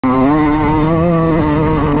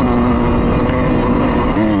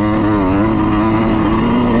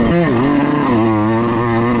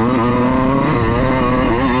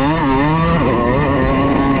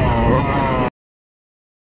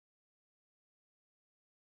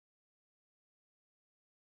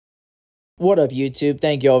What up, YouTube?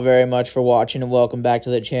 Thank you all very much for watching and welcome back to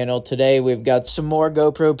the channel. Today we've got some more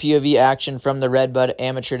GoPro POV action from the Redbud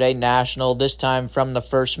Amateur Day National, this time from the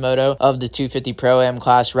first moto of the 250 Pro-Am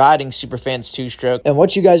class, riding Superfan's two-stroke. And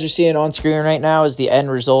what you guys are seeing on screen right now is the end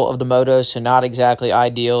result of the moto, so not exactly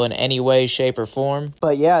ideal in any way, shape, or form.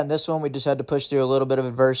 But yeah, in this one we just had to push through a little bit of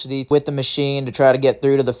adversity with the machine to try to get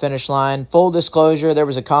through to the finish line. Full disclosure, there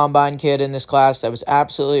was a combine kid in this class that was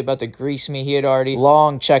absolutely about to grease me. He had already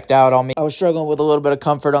long checked out on me. I was struggling with a little bit of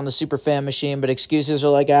comfort on the Superfan machine, but excuses are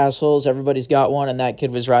like assholes. Everybody's got one, and that kid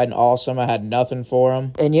was riding awesome. I had nothing for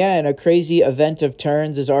him. And yeah, in a crazy event of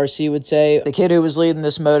turns, as RC would say, the kid who was leading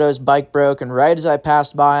this moto's bike broke, and right as I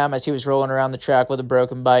passed by him, as he was rolling around the track with a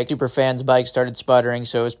broken bike, Superfan's bike started sputtering,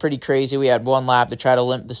 so it was pretty crazy. We had one lap to try to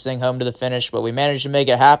limp this thing home to the finish, but we managed to make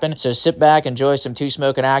it happen. So sit back, enjoy some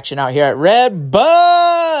two-smoking action out here at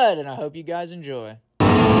Redbud, and I hope you guys enjoy.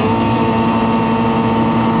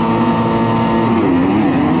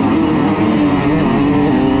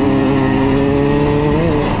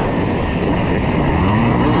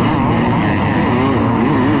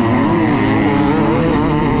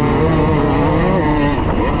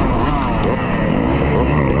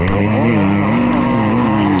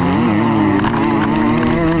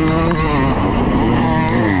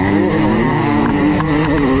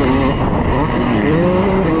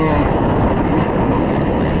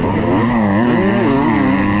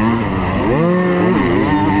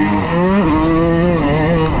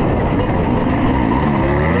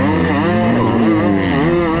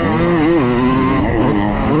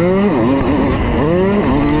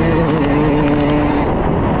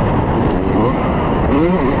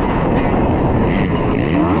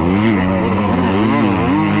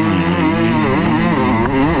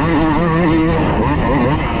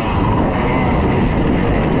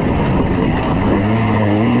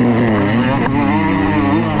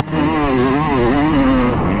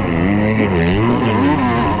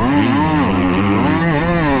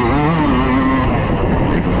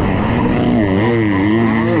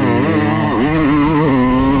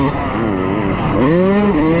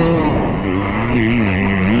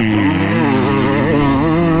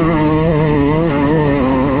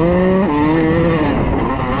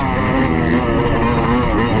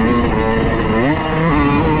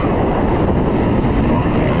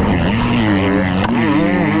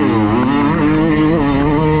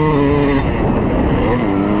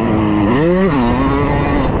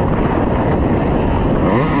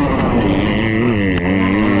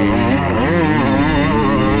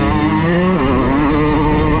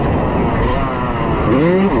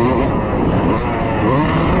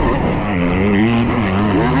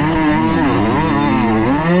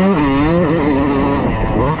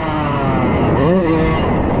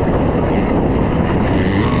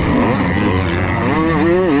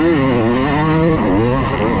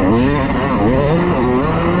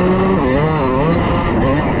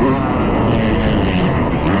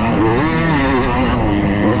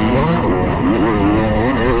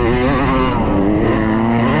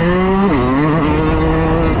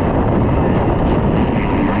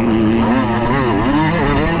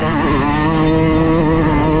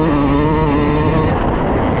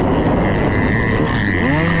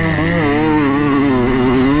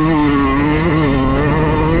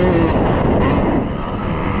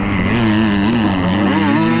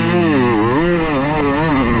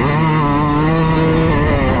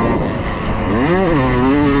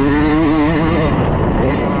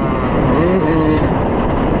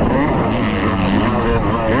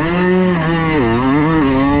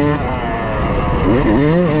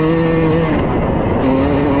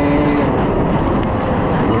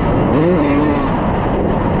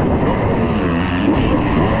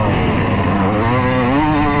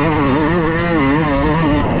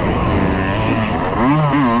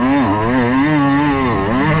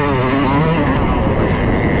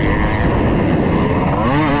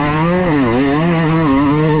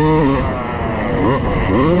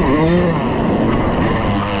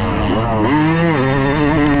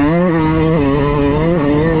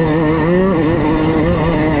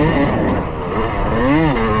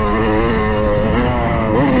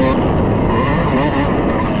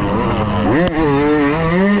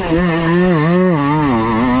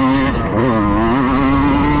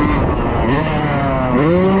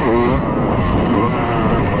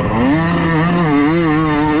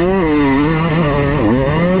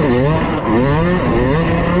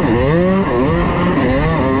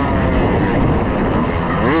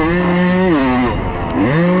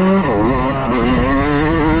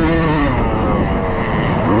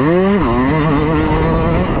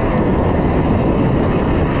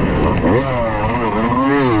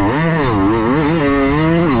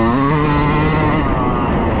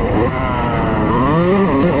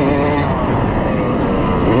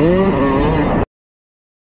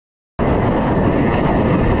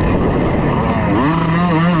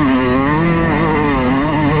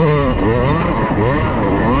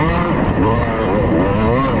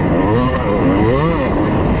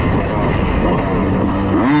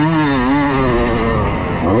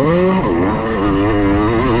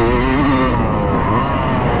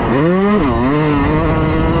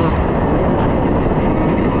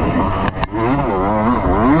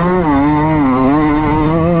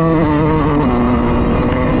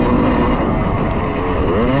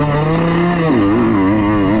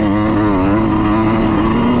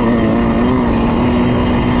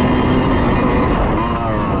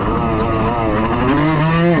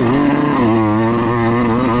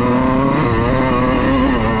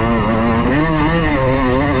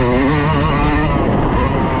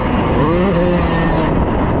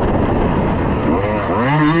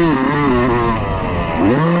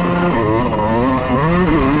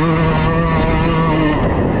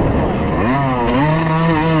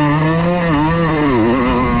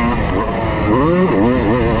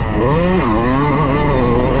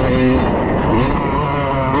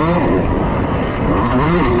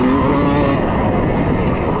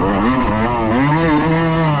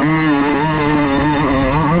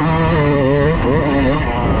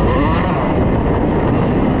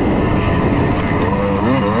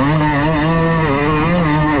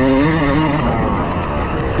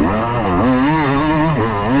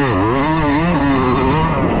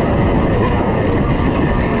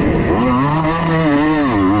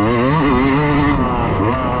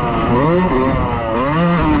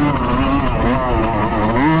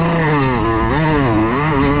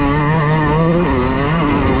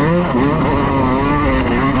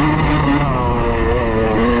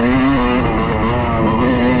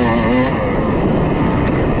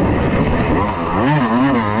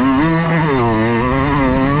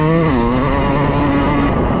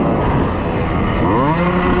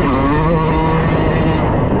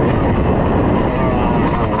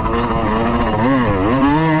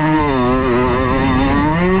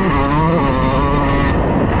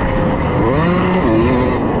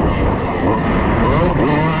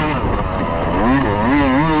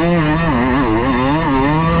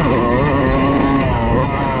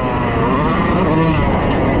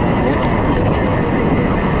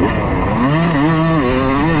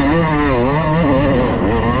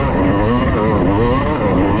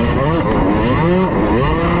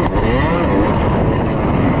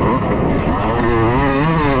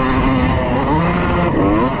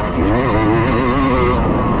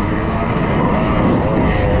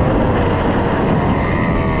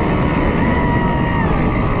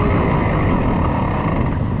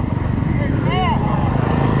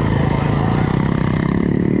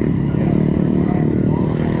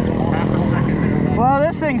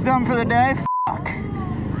 everything's done for the day.